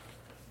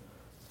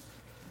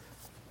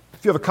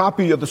If you have a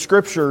copy of the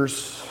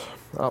Scriptures,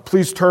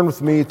 please turn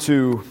with me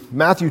to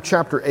Matthew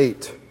chapter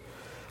 8.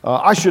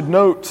 I should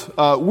note,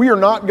 we are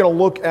not going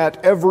to look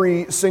at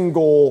every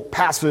single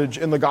passage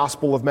in the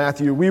Gospel of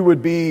Matthew. We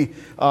would be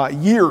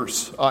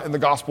years in the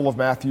Gospel of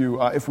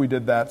Matthew if we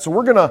did that. So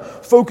we're going to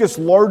focus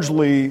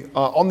largely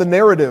on the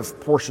narrative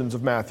portions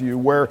of Matthew,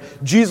 where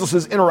Jesus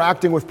is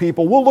interacting with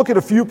people. We'll look at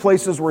a few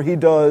places where he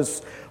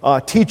does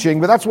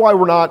teaching, but that's why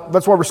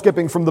we're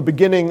skipping from the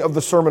beginning of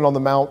the Sermon on the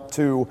Mount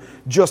to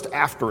just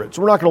after it.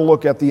 So we're not going to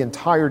look at the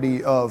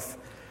entirety of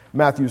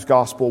Matthew's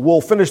Gospel.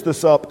 We'll finish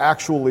this up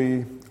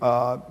actually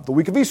the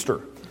week of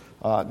Easter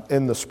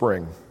in the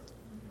spring.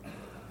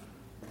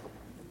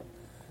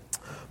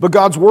 But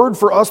God's word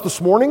for us this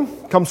morning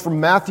comes from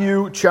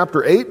Matthew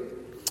chapter 8,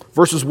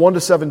 verses 1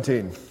 to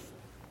 17.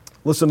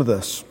 Listen to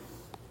this.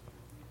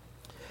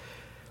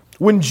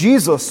 When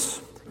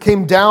Jesus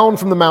came down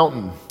from the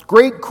mountain,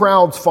 great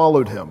crowds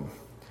followed him.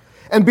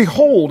 And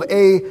behold,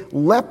 a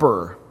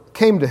leper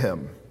came to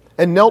him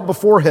and knelt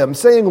before him,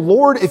 saying,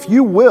 "Lord, if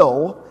you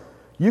will,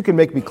 you can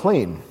make me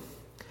clean."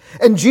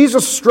 And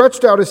Jesus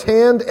stretched out his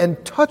hand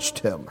and touched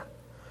him,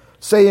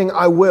 saying,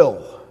 "I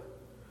will,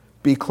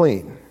 be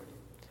clean."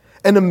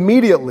 And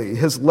immediately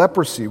his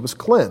leprosy was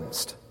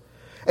cleansed.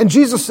 And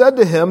Jesus said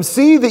to him,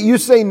 "See that you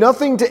say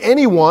nothing to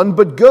anyone,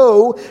 but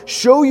go,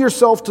 show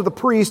yourself to the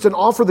priest, and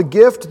offer the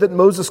gift that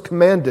Moses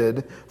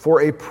commanded for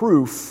a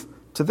proof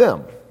to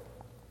them."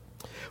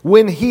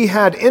 When he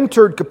had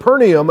entered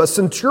Capernaum, a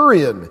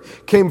centurion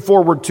came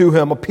forward to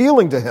him,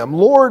 appealing to him,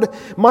 "Lord,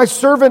 my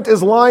servant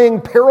is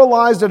lying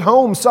paralyzed at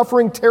home,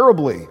 suffering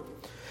terribly."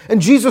 And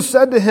Jesus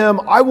said to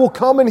him, "I will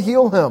come and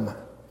heal him."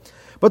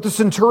 But the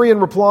centurion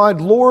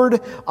replied,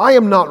 "Lord, I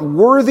am not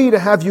worthy to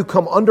have you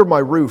come under my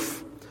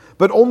roof,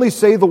 but only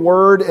say the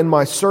word, and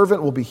my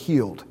servant will be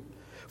healed.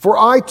 For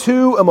I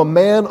too am a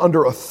man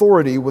under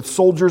authority, with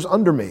soldiers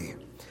under me.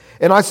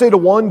 And I say to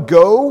one,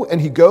 'Go,'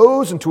 and he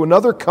goes, and to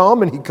another,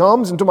 'Come,' and he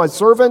comes, and to my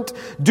servant,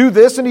 'Do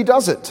this,' and he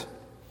does it."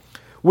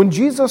 When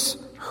Jesus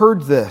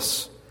heard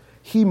this,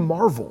 he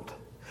marveled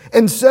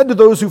and said to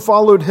those who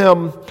followed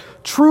him,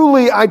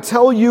 "Truly I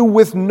tell you,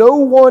 with no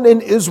one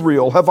in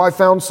Israel have I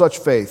found such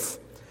faith.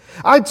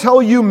 I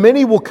tell you,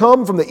 many will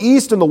come from the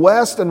east and the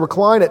west and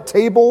recline at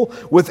table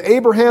with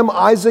Abraham,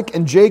 Isaac,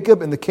 and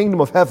Jacob in the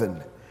kingdom of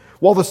heaven,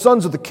 while the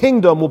sons of the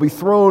kingdom will be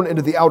thrown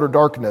into the outer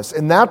darkness.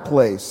 In that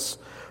place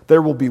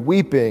there will be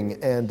weeping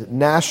and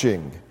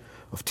gnashing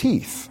of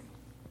teeth."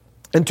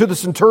 And to the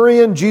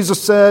centurion,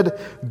 Jesus said,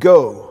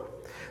 "Go,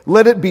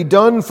 let it be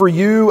done for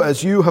you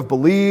as you have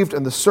believed."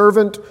 And the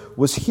servant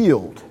was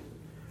healed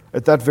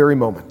at that very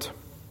moment.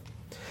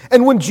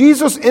 And when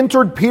Jesus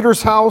entered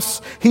Peter's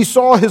house, he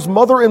saw his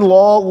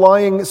mother-in-law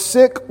lying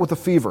sick with a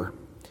fever.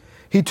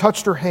 He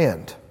touched her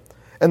hand,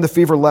 and the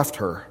fever left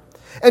her.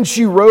 And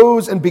she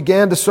rose and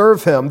began to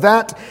serve him.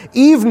 That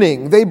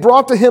evening they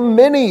brought to him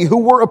many who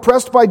were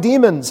oppressed by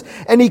demons,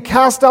 and he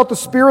cast out the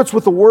spirits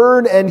with the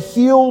word and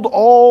healed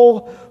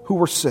all who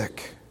were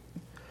sick.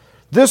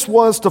 This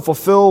was to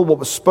fulfill what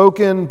was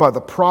spoken by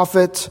the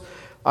prophet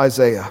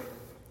Isaiah.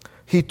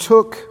 He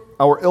took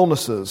our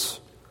illnesses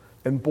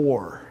and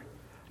bore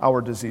our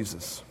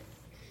diseases.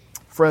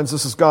 Friends,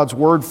 this is God's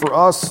word for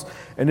us,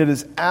 and it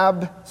is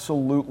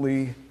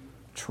absolutely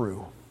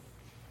true.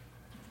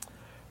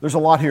 There's a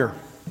lot here.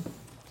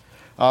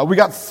 We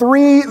got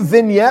 3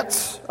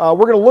 vignettes. We're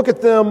going to look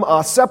at them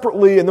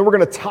separately, and then we're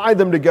going to tie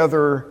them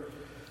together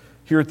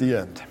here at the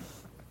end.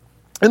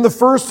 In the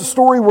first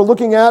story we're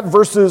looking at,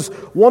 verses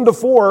 1 to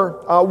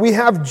 4, we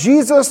have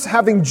Jesus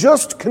having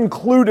just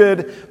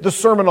concluded the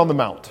Sermon on the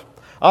Mount.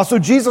 So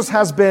Jesus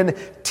has been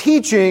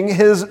teaching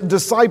his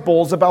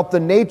disciples about the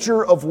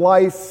nature of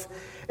life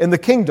in the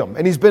kingdom.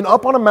 And he's been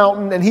up on a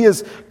mountain, and he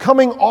is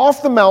coming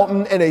off the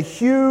mountain, and a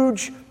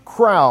huge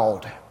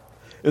crowd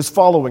is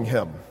following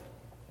him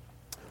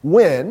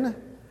when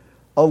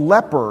a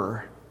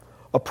leper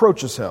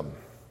approaches him.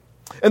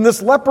 And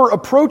this leper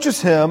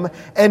approaches him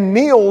and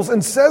kneels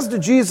and says to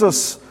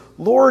Jesus,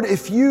 "Lord,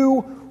 if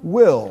you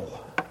will,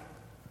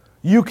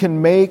 you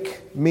can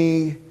make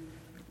me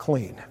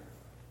clean."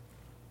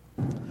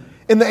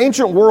 In the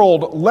ancient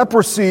world,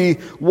 leprosy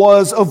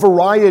was a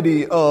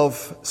variety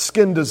of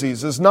skin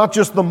diseases, not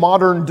just the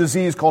modern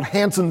disease called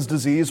Hansen's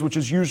disease, which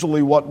is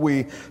usually what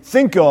we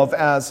think of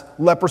as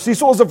leprosy.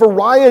 So it was a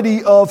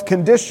variety of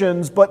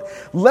conditions, but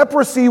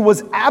leprosy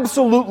was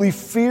absolutely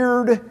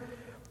feared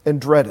and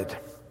dreaded.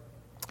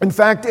 In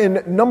fact,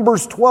 in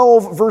Numbers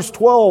 12, verse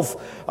 12,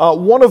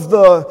 one of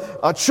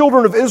the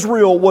children of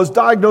Israel was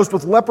diagnosed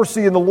with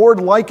leprosy, and the Lord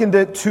likened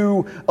it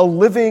to a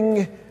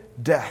living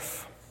death.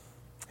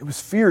 It was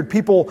feared.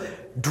 People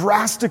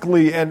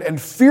drastically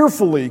and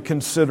fearfully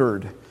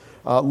considered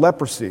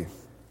leprosy.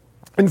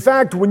 In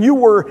fact, when you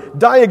were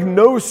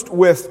diagnosed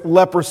with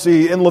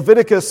leprosy in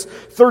Leviticus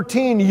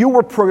 13, you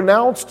were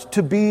pronounced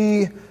to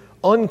be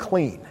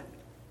unclean.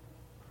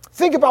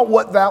 Think about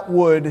what that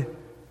would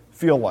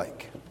feel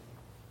like,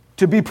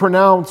 to be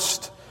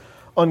pronounced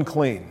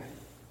unclean.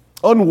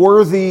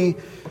 Unworthy,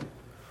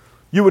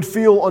 you would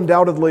feel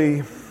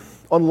undoubtedly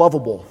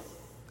unlovable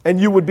and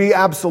you would be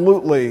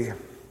absolutely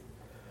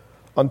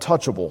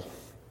untouchable.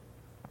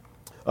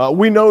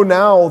 We know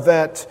now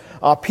that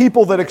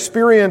people that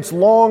experience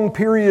long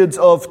periods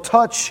of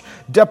touch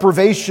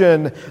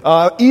deprivation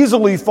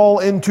easily fall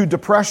into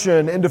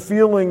depression, into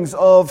feelings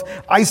of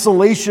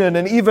isolation,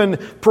 and even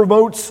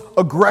promotes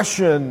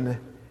aggression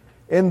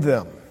in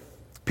them.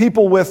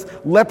 People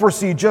with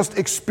leprosy just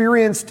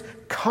experienced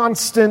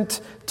constant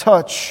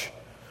touch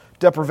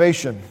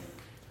deprivation,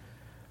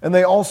 and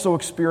they also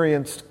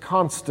experienced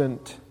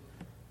constant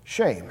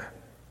shame.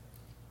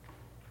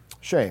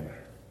 Shame.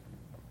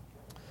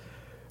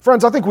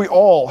 Friends, I think we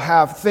all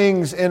have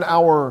things in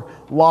our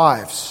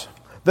lives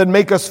that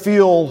make us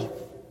feel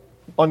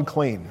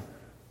unclean,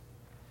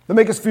 that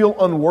make us feel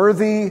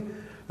unworthy,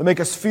 that make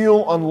us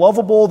feel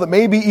unlovable, that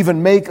maybe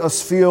even make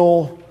us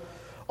feel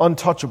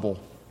untouchable.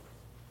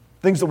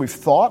 Things that we've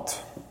thought,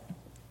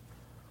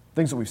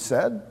 things that we've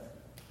said,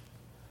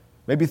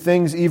 maybe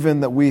things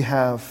even that we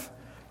have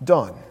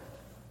done.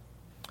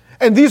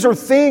 And these are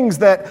things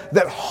that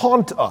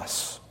haunt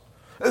us.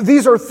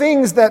 These are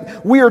things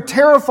that we are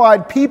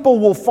terrified people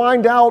will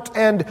find out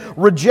and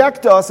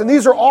reject us. And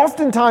these are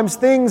oftentimes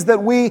things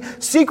that we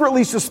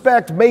secretly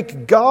suspect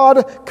make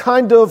God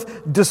kind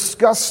of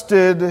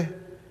disgusted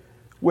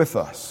with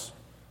us.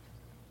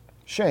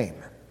 Shame.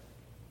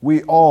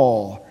 We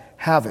all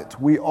have it.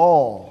 We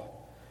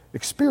all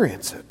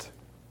experience it.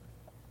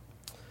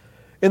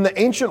 In the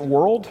ancient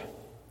world,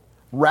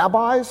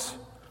 rabbis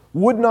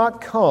would not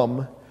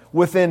come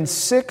within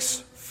 6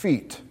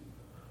 feet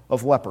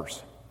of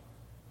lepers.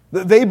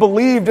 They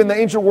believed in the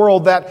ancient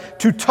world that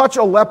to touch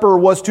a leper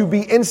was to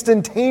be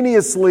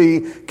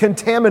instantaneously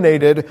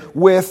contaminated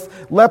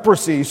with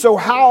leprosy. So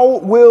how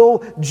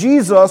will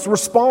Jesus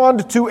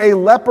respond to a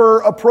leper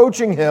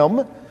approaching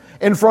him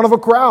in front of a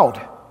crowd?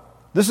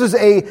 This is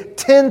a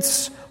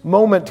tense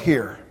moment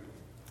here.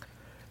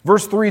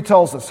 Verse 3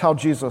 tells us how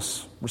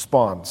Jesus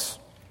responds.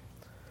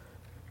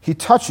 He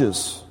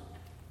touches,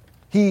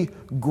 he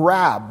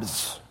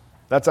grabs.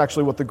 That's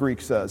actually what the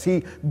Greek says.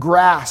 He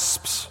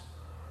grasps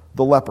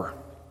the leper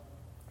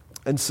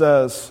and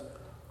says,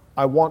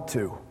 I want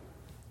to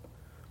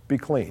be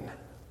clean.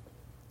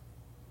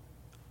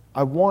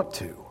 I want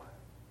to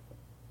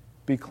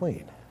be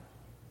clean.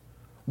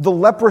 The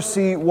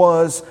leprosy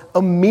was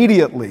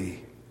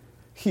immediately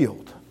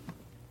healed.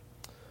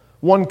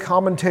 One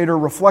commentator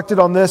reflected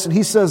on this and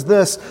he says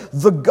this,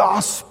 the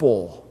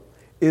gospel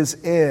is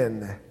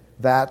in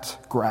that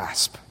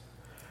grasp.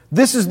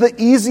 This is the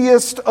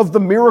easiest of the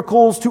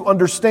miracles to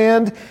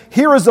understand.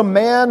 Here is a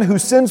man who,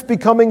 since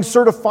becoming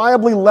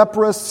certifiably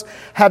leprous,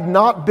 had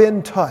not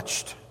been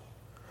touched.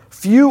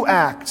 Few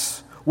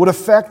acts would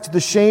affect the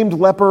shamed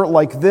leper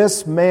like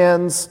this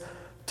man's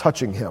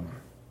touching him.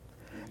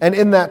 And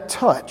in that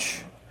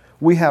touch,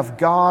 we have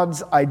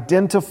God's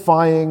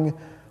identifying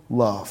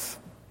love.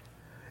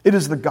 It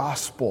is the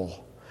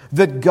gospel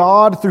that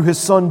God, through his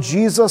Son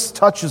Jesus,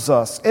 touches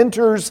us,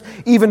 enters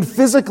even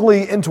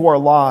physically into our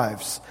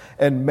lives,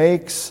 and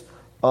makes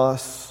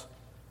us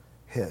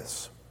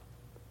his.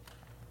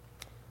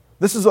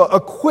 This is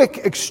a quick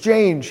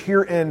exchange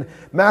here in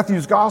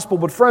Matthew's gospel,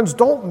 but friends,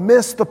 don't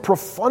miss the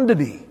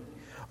profundity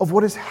of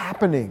what is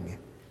happening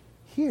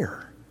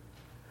here.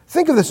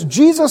 Think of this.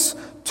 Jesus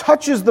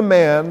touches the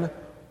man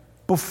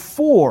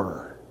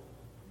before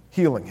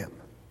healing him.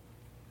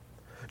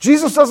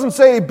 Jesus doesn't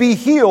say, be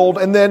healed,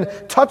 and then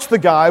touch the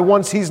guy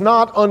once he's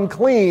not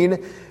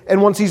unclean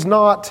and once he's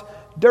not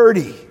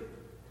dirty.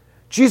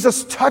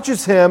 Jesus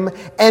touches him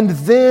and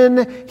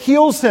then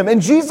heals him. And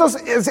Jesus,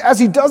 as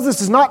he does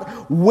this, is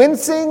not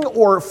wincing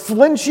or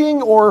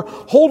flinching or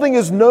holding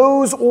his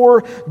nose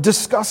or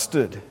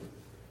disgusted.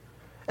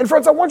 And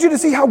friends, I want you to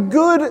see how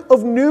good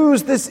of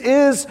news this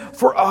is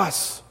for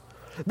us.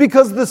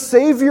 Because the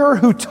Savior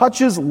who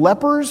touches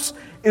lepers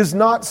is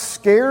not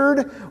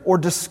scared or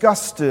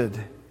disgusted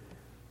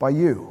by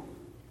you.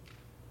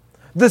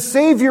 The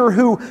Savior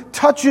who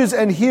touches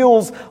and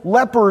heals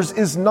lepers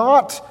is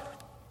not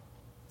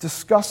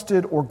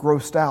disgusted or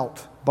grossed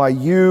out by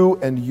you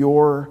and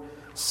your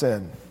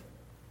sin.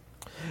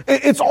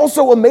 It's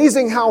also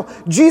amazing how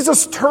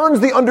Jesus turns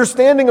the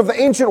understanding of the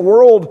ancient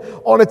world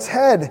on its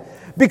head,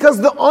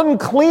 because the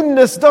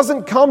uncleanness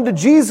doesn't come to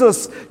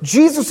Jesus.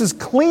 Jesus'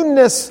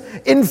 cleanness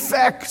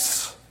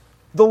infects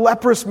the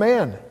leprous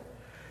man.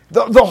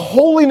 The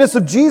holiness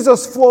of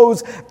Jesus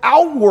flows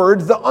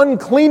outward. The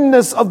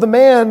uncleanness of the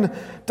man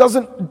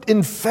doesn't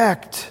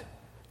infect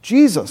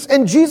Jesus.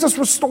 And Jesus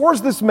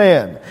restores this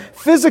man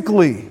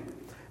physically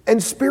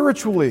and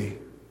spiritually,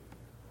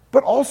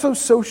 but also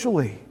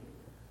socially.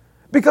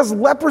 Because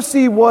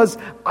leprosy was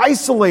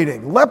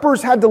isolating.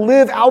 Lepers had to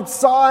live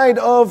outside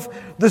of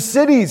the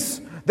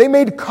cities. They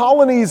made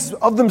colonies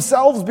of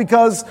themselves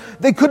because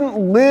they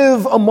couldn't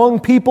live among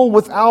people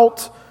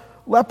without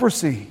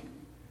leprosy.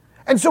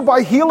 And so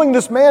by healing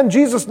this man,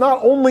 Jesus not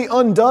only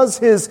undoes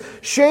his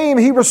shame,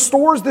 he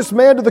restores this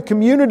man to the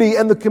community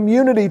and the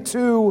community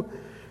to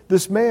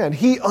this man.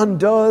 He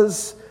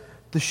undoes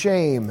the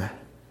shame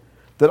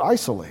that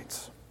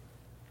isolates.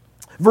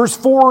 Verse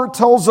 4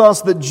 tells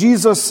us that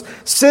Jesus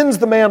sends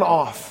the man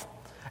off,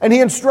 and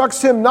he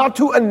instructs him not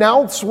to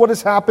announce what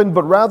has happened,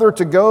 but rather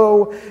to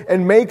go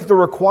and make the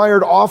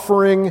required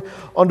offering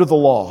under the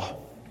law.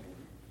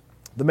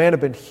 The man had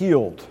been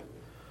healed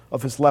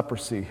of his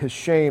leprosy. His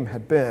shame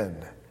had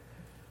been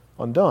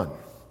undone.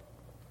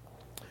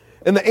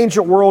 In the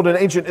ancient world, in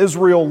ancient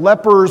Israel,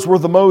 lepers were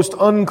the most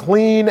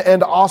unclean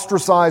and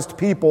ostracized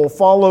people,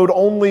 followed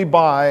only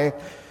by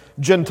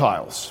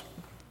Gentiles.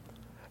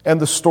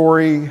 And the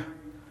story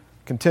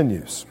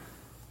continues.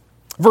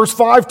 Verse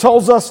 5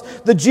 tells us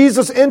that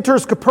Jesus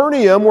enters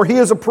Capernaum, where he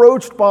is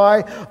approached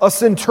by a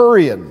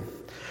centurion.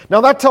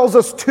 Now that tells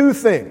us two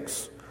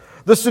things.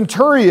 The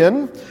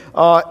centurion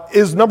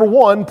is, number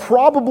one,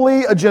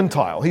 probably a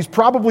Gentile. He's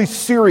probably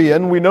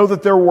Syrian. We know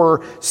that there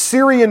were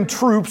Syrian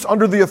troops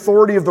under the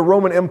authority of the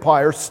Roman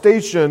Empire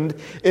stationed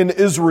in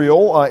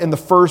Israel in the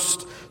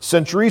first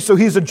century. So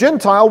he's a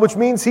Gentile, which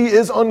means he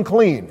is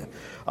unclean.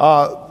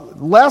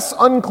 Less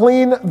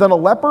unclean than a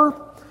leper,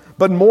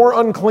 but more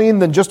unclean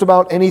than just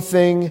about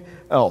anything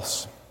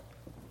else.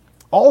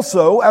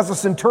 Also, as a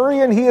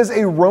centurion, he is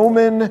a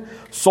Roman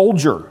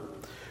soldier,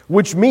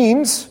 which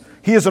means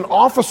he is an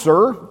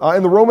officer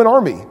in the Roman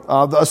army.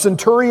 A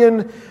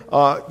centurion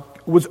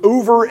was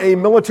over a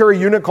military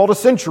unit called a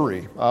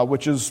century,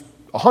 which is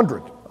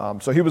 100.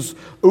 So he was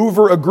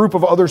over a group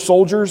of other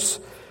soldiers.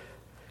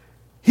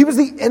 He was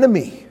the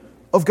enemy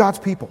of God's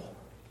people.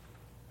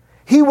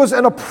 He was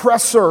an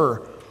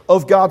oppressor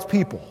of God's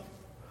people.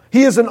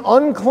 He is an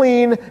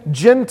unclean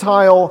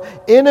Gentile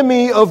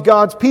enemy of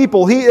God's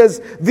people. He is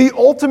the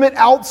ultimate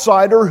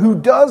outsider who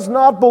does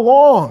not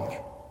belong.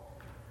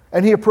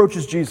 And he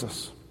approaches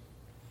Jesus.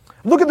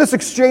 Look at this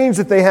exchange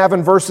that they have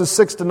in verses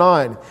 6 to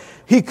 9.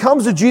 He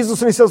comes to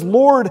Jesus and he says,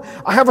 "Lord,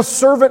 I have a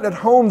servant at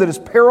home that is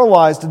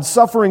paralyzed and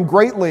suffering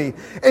greatly."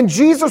 And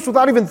Jesus,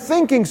 without even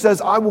thinking,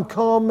 says, "I will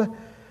come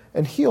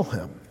and heal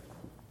him."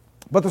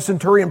 But the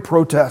centurion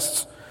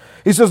protests.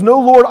 He says, "No,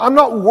 Lord, I'm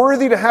not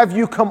worthy to have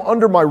you come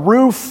under my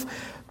roof.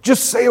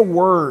 Just say a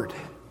word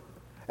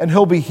and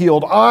he'll be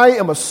healed. I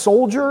am a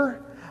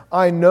soldier.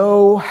 I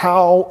know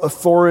how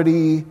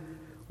authority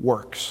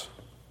works."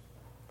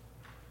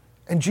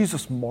 And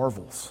Jesus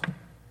marvels.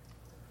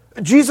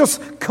 Jesus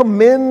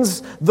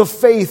commends the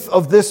faith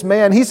of this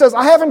man. He says,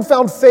 "I haven't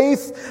found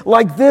faith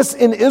like this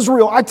in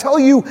Israel. I tell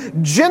you,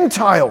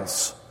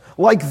 Gentiles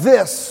like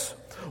this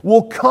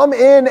will come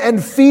in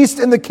and feast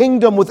in the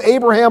kingdom with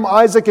Abraham,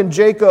 Isaac, and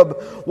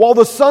Jacob, while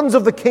the sons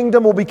of the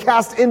kingdom will be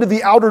cast into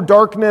the outer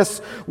darkness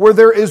where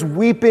there is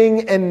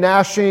weeping and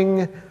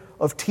gnashing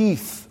of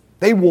teeth."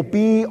 They will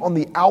be on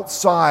the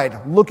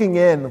outside, looking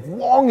in,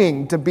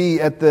 longing to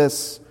be at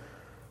this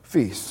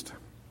feast.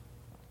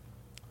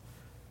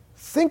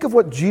 Think of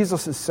what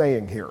Jesus is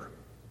saying here.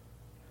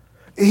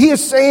 He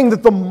is saying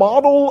that the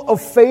model of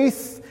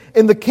faith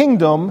in the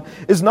kingdom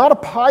is not a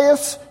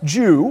pious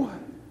Jew,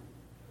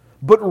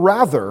 but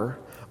rather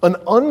an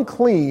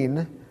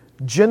unclean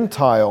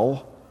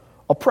Gentile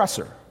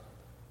oppressor.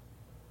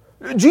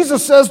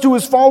 Jesus says to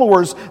his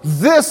followers,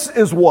 this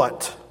is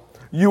what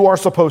you are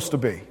supposed to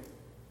be.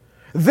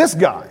 This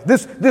guy,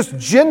 this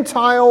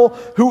Gentile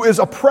who is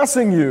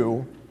oppressing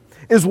you,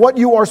 is what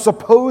you are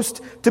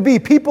supposed to be.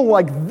 People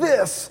like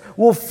this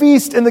will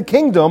feast in the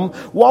kingdom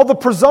while the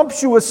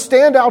presumptuous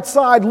stand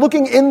outside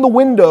looking in the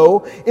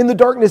window in the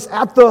darkness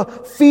at the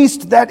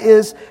feast that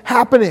is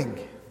happening.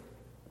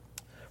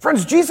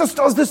 Friends, Jesus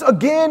does this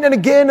again and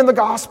again in the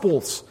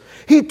Gospels.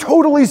 He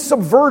totally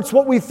subverts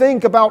what we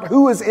think about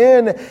who is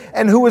in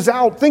and who is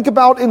out. Think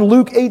about in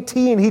Luke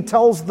 18, he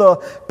tells the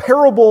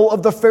parable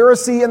of the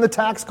Pharisee and the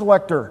tax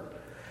collector.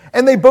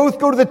 And they both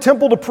go to the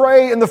temple to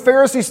pray, and the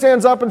Pharisee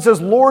stands up and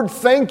says, "Lord,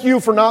 thank you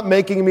for not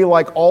making me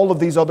like all of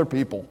these other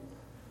people."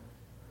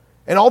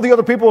 And all the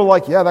other people are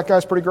like, "Yeah, that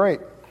guy's pretty great."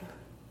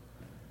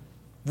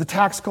 The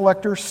tax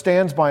collector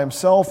stands by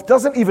himself,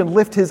 doesn't even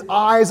lift his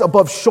eyes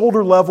above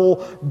shoulder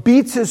level,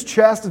 beats his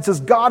chest and says,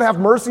 "God, have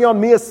mercy on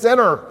me, a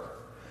sinner."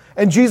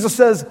 And Jesus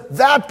says,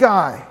 that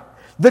guy,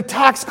 the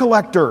tax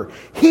collector,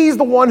 he's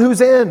the one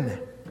who's in,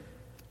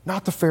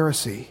 not the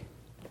Pharisee.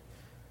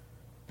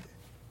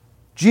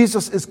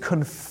 Jesus is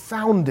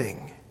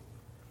confounding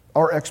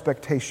our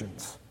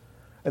expectations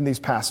in these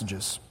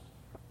passages.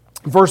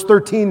 Verse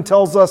 13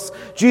 tells us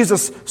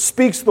Jesus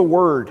speaks the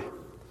word,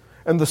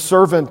 and the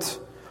servant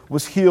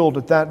was healed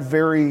at that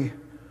very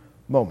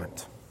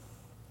moment.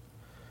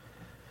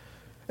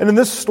 And in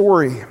this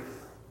story,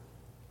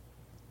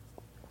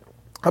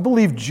 I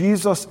believe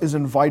Jesus is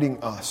inviting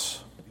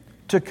us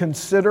to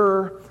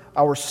consider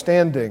our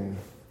standing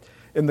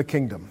in the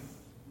kingdom.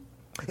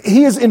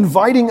 He is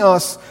inviting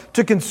us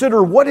to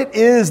consider what it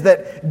is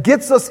that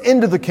gets us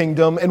into the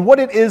kingdom and what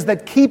it is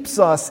that keeps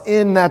us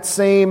in that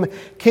same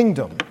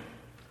kingdom.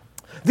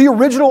 The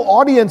original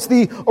audience,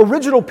 the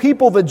original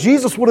people that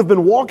Jesus would have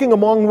been walking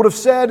among would have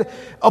said,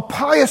 a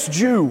pious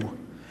Jew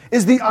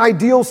is the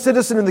ideal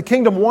citizen in the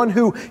kingdom, one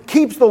who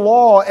keeps the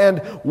law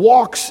and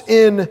walks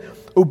in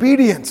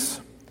obedience.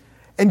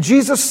 And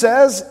Jesus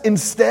says,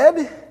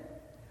 instead,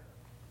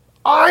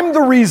 I'm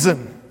the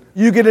reason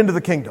you get into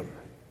the kingdom.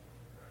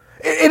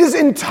 It is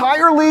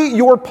entirely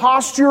your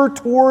posture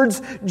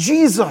towards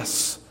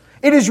Jesus.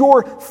 It is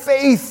your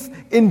faith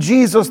in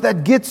Jesus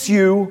that gets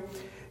you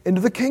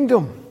into the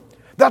kingdom.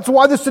 That's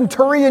why the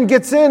centurion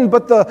gets in,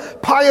 but the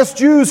pious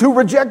Jews who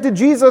rejected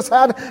Jesus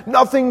had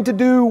nothing to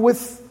do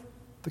with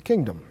the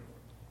kingdom.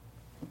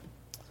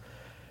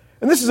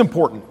 And this is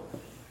important.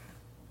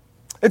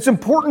 It's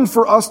important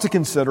for us to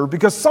consider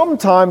because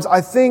sometimes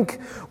I think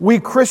we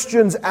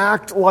Christians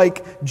act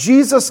like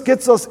Jesus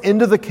gets us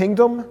into the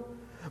kingdom,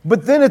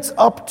 but then it's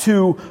up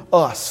to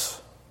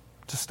us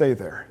to stay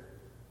there.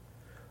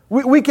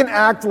 We can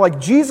act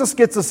like Jesus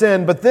gets us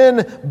in, but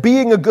then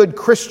being a good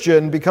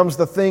Christian becomes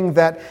the thing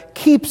that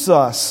keeps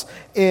us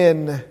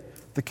in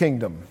the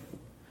kingdom.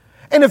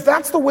 And if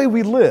that's the way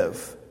we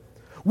live,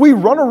 we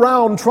run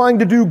around trying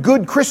to do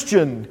good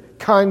Christian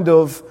kind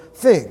of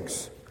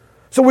things.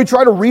 So we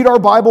try to read our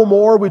Bible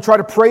more, we try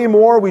to pray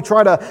more, we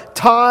try to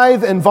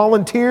tithe and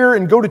volunteer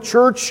and go to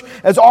church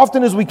as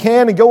often as we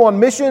can and go on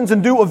missions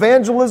and do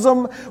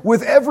evangelism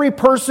with every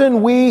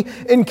person we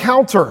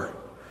encounter.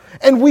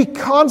 And we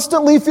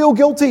constantly feel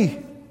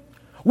guilty.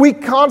 We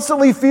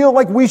constantly feel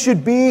like we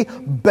should be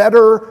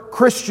better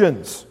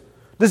Christians.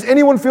 Does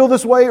anyone feel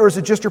this way, or is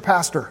it just your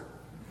pastor?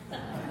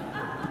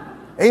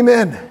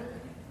 Amen.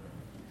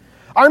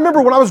 I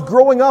remember when I was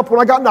growing up, when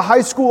I got into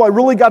high school, I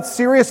really got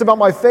serious about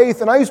my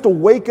faith, and I used to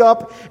wake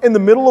up in the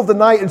middle of the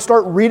night and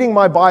start reading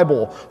my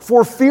Bible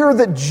for fear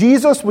that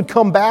Jesus would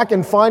come back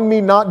and find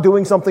me not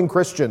doing something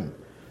Christian.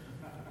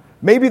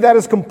 Maybe that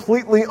is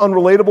completely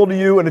unrelatable to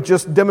you, and it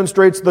just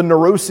demonstrates the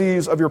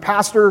neuroses of your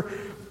pastor,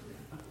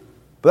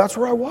 but that's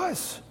where I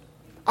was.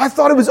 I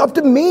thought it was up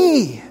to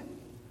me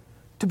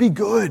to be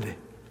good.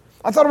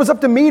 I thought it was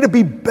up to me to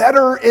be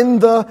better in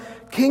the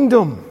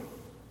kingdom.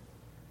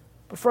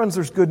 But friends,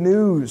 there's good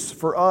news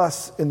for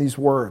us in these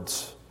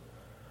words.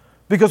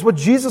 Because what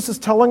Jesus is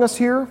telling us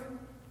here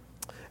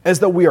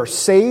is that we are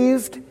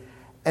saved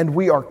and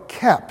we are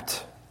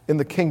kept in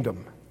the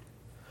kingdom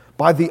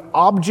by the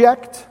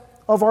object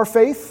of our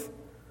faith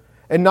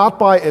and not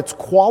by its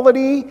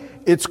quality,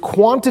 its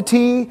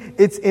quantity,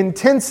 its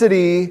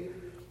intensity,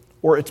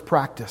 or its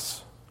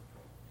practice.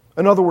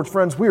 In other words,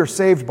 friends, we are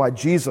saved by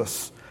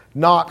Jesus,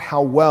 not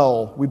how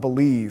well we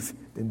believe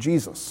in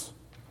Jesus.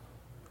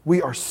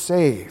 We are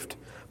saved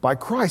by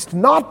Christ,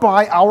 not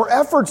by our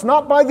efforts,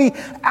 not by the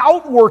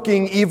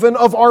outworking even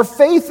of our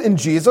faith in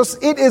Jesus.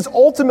 It is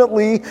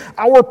ultimately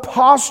our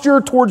posture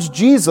towards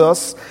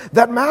Jesus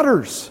that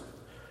matters.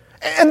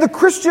 And the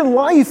Christian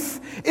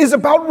life is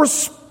about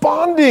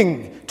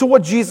responding to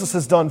what Jesus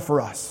has done for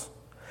us.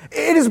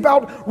 It is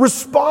about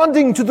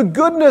responding to the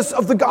goodness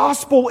of the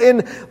gospel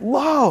in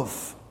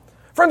love.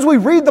 Friends, we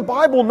read the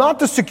Bible not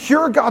to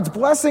secure God's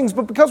blessings,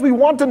 but because we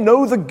want to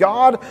know the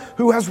God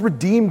who has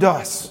redeemed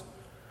us.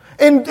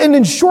 And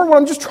in short, what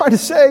I'm just trying to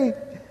say,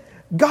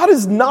 God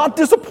is not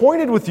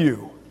disappointed with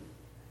you.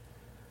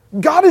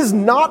 God is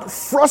not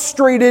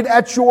frustrated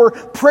at your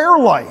prayer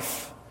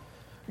life.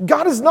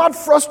 God is not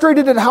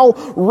frustrated at how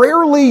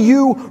rarely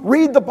you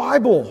read the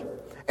Bible.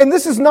 And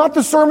this is not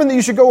the sermon that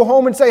you should go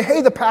home and say,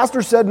 hey, the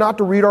pastor said not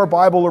to read our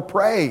Bible or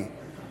pray.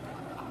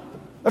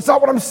 That's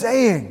not what I'm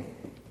saying.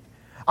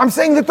 I'm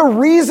saying that the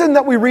reason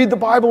that we read the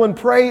Bible and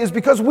pray is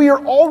because we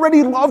are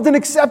already loved and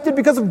accepted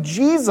because of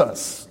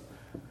Jesus.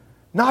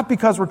 Not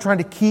because we're trying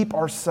to keep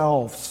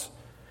ourselves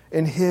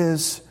in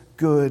His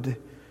good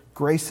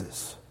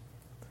graces.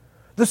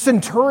 The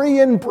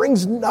centurion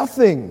brings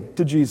nothing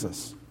to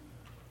Jesus.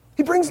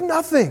 He brings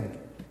nothing.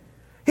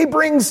 He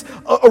brings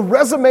a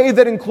resume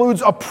that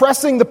includes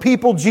oppressing the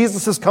people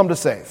Jesus has come to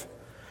save.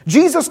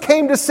 Jesus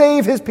came to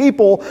save His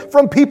people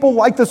from people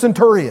like the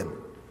centurion.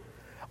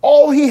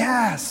 All he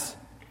has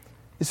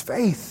is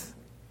faith.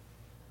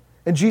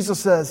 And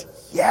Jesus says,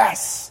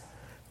 yes,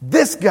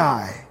 this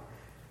guy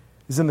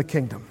is in the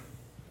kingdom.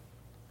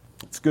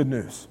 It's good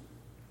news.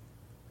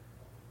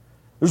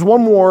 There's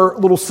one more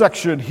little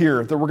section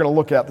here that we're going to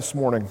look at this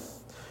morning.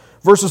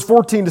 Verses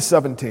 14 to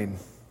 17.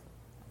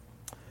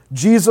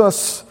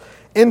 Jesus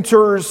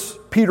enters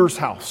Peter's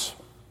house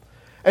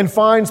and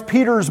finds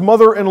Peter's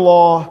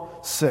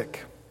mother-in-law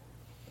sick.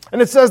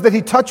 And it says that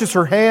he touches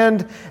her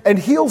hand and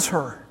heals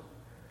her.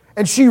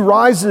 And she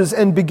rises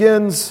and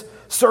begins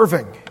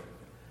serving.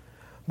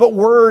 But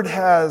word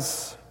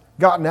has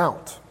gotten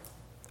out.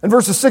 And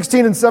verses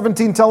 16 and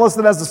 17 tell us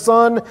that as the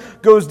sun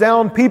goes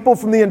down, people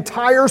from the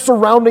entire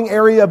surrounding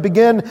area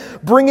begin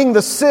bringing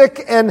the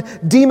sick and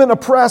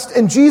demon-oppressed,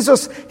 and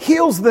Jesus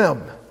heals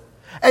them.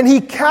 And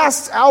He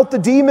casts out the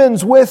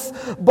demons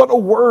with but a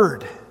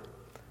word.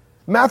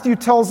 Matthew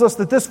tells us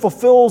that this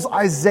fulfills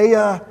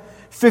Isaiah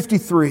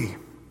 53.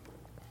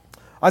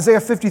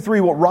 Isaiah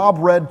 53, what Rob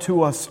read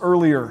to us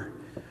earlier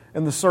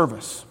in the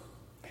service.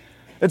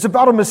 It's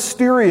about a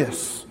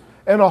mysterious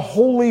and a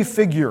holy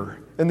figure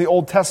in the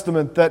Old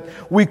Testament that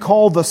we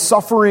call the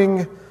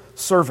suffering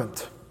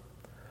servant.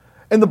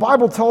 And the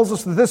Bible tells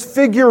us that this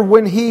figure,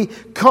 when He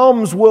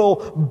comes,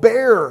 will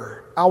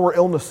bear our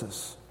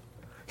illnesses.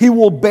 He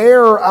will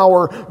bear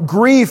our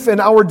grief and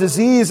our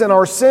disease and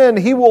our sin.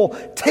 He will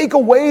take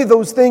away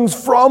those things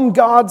from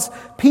God's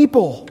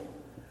people.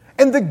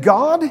 and that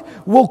God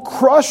will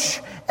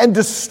crush and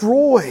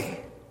destroy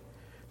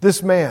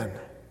this man,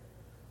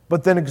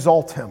 but then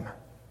exalt him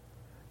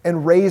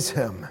and raise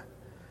him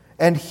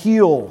and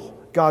heal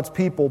God's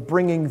people,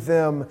 bringing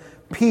them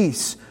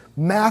peace.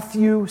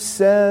 Matthew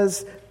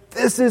says,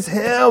 this is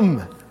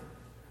him.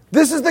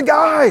 This is the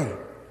guy.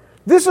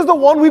 This is the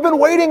one we've been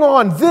waiting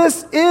on.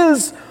 This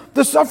is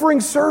the suffering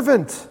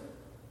servant.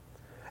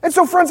 And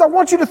so, friends, I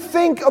want you to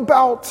think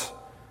about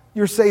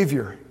your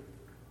Savior.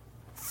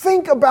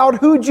 Think about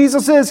who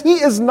Jesus is. He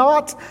is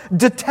not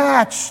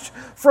detached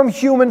from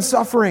human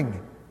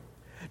suffering.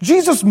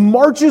 Jesus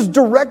marches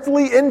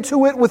directly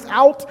into it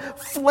without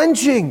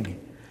flinching,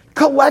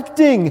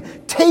 collecting,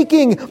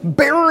 taking,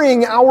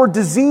 bearing our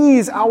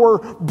disease, our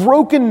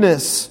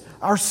brokenness,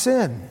 our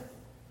sin.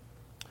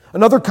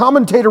 Another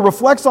commentator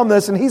reflects on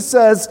this and he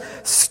says,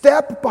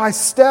 step by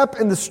step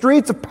in the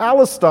streets of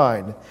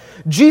Palestine,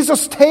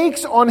 Jesus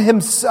takes on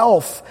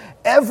himself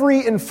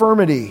every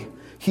infirmity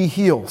he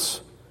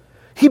heals.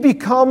 He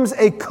becomes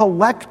a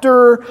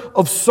collector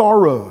of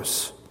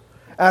sorrows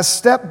as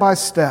step by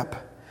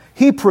step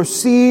he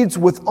proceeds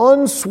with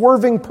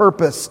unswerving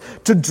purpose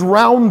to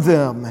drown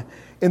them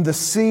in the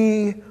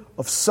sea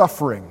of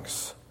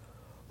sufferings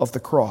of the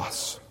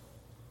cross.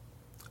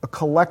 A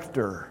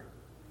collector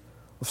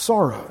of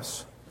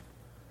sorrows.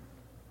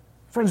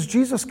 Friends,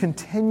 Jesus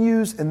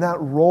continues in that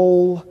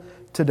role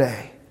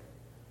today.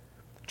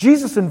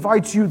 Jesus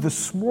invites you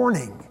this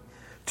morning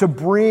to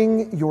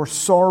bring your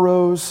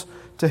sorrows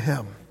to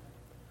him,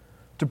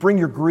 to bring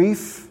your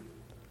grief,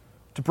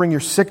 to bring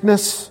your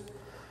sickness,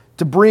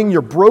 to bring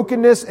your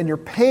brokenness and your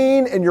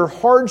pain and your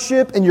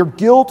hardship and your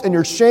guilt and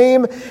your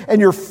shame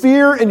and your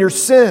fear and your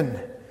sin.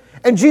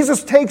 And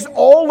Jesus takes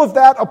all of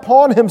that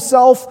upon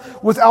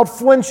himself without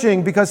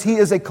flinching because he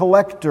is a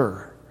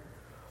collector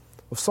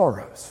of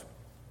sorrows.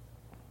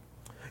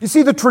 You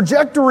see, the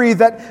trajectory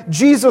that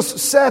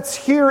Jesus sets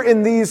here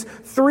in these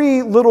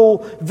three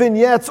little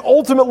vignettes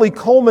ultimately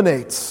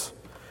culminates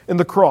in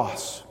the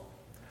cross,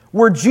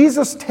 where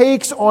Jesus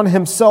takes on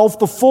himself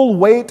the full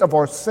weight of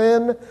our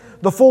sin,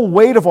 the full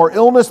weight of our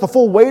illness, the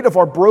full weight of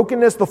our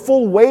brokenness, the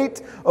full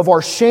weight of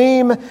our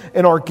shame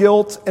and our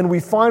guilt. And we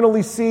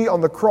finally see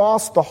on the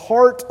cross the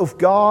heart of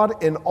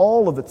God in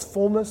all of its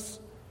fullness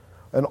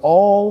and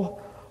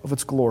all of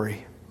its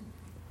glory.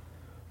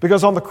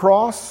 Because on the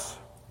cross,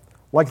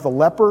 like the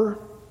leper,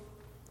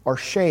 our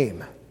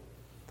shame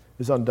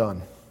is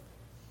undone.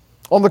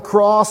 On the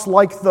cross,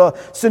 like the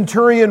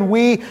centurion,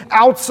 we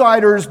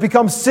outsiders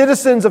become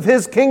citizens of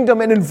his kingdom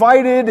and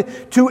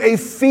invited to a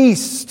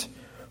feast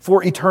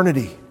for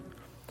eternity.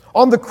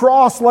 On the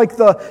cross, like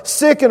the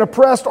sick and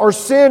oppressed, our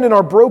sin and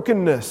our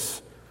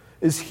brokenness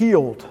is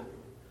healed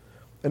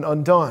and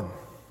undone.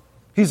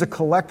 He's a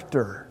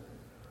collector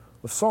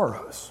of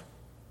sorrows.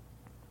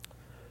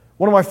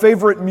 One of my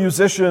favorite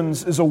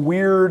musicians is a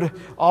weird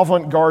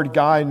avant-garde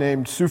guy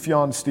named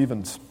Sufjan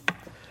Stevens.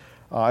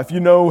 If you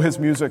know his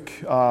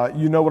music,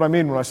 you know what I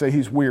mean when I say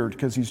he's weird,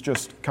 because he's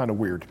just kind of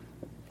weird.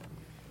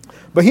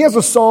 But he has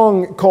a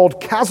song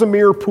called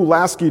Kazimir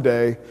Pulaski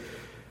Day,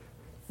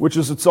 which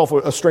is itself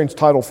a strange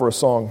title for a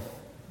song.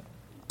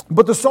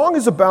 But the song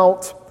is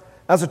about,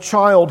 as a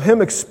child,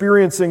 him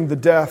experiencing the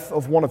death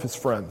of one of his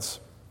friends.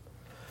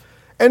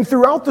 And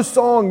throughout the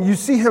song, you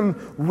see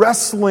him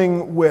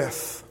wrestling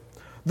with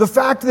the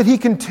fact that he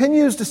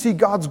continues to see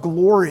God's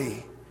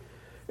glory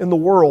in the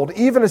world,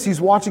 even as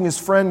he's watching his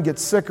friend get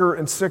sicker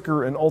and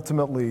sicker and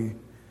ultimately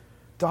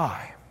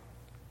die.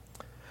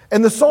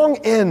 And the song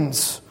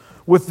ends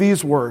with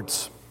these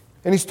words,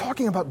 and he's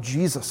talking about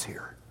Jesus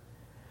here.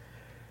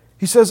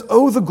 He says,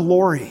 "Oh, the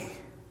glory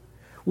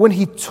when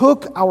he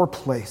took our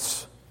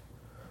place,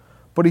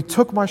 but he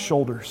took my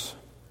shoulders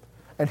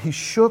and he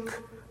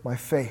shook my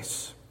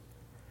face,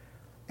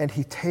 and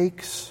he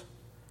takes,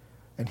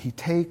 and he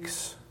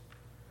takes,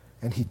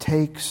 and he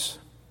takes,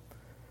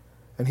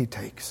 and he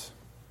takes."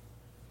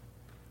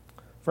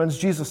 Friends,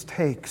 Jesus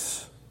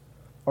takes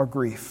our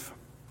grief.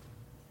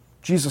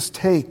 Jesus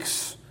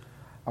takes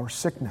our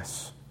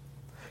sickness.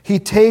 He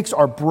takes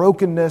our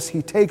brokenness.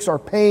 He takes our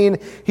pain.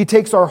 He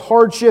takes our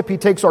hardship. He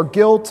takes our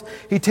guilt.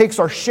 He takes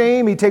our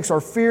shame. He takes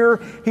our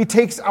fear. He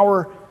takes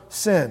our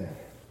sin.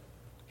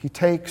 He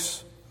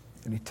takes,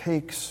 and he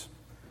takes,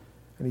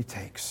 and he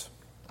takes.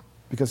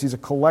 Because he's a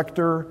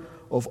collector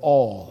of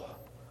all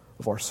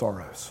of our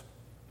sorrows.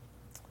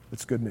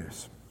 It's good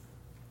news.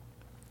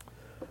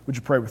 Would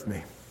you pray with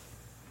me?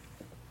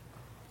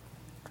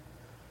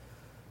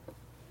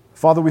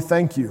 Father, we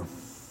thank you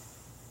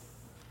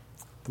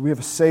that we have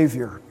a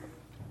Savior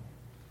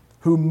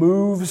who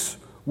moves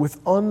with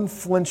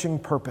unflinching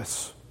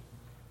purpose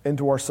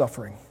into our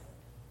suffering,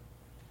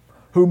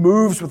 who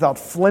moves without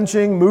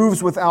flinching,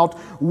 moves without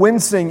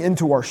wincing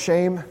into our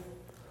shame,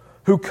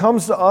 who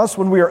comes to us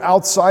when we are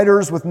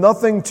outsiders with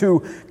nothing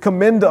to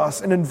commend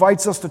us and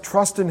invites us to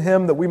trust in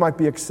him that we might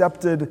be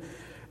accepted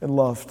and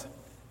loved,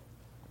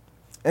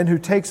 and who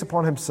takes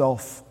upon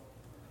himself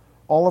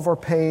all of our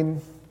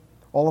pain,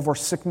 all of our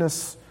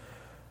sickness,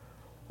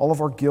 all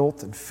of our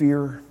guilt and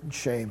fear and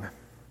shame,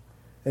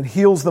 and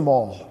heals them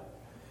all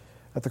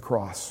at the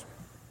cross.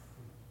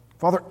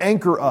 Father,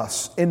 anchor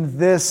us in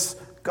this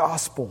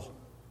gospel.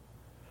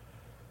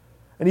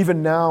 And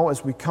even now,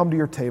 as we come to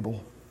your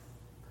table,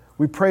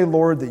 we pray,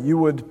 Lord, that you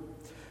would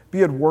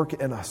be at work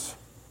in us.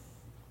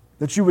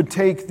 That you would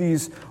take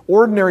these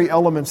ordinary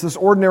elements, this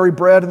ordinary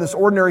bread and this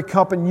ordinary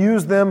cup, and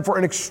use them for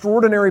an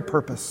extraordinary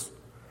purpose,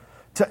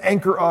 to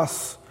anchor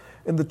us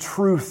in the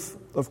truth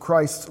of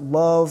Christ's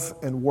love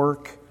and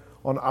work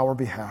on our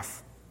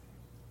behalf.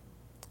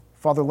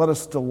 Father, let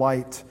us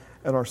delight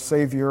in our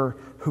Savior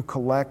who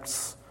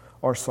collects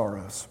our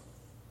sorrows.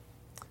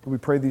 And we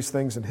pray these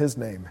things in his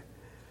name.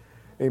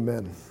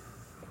 Amen.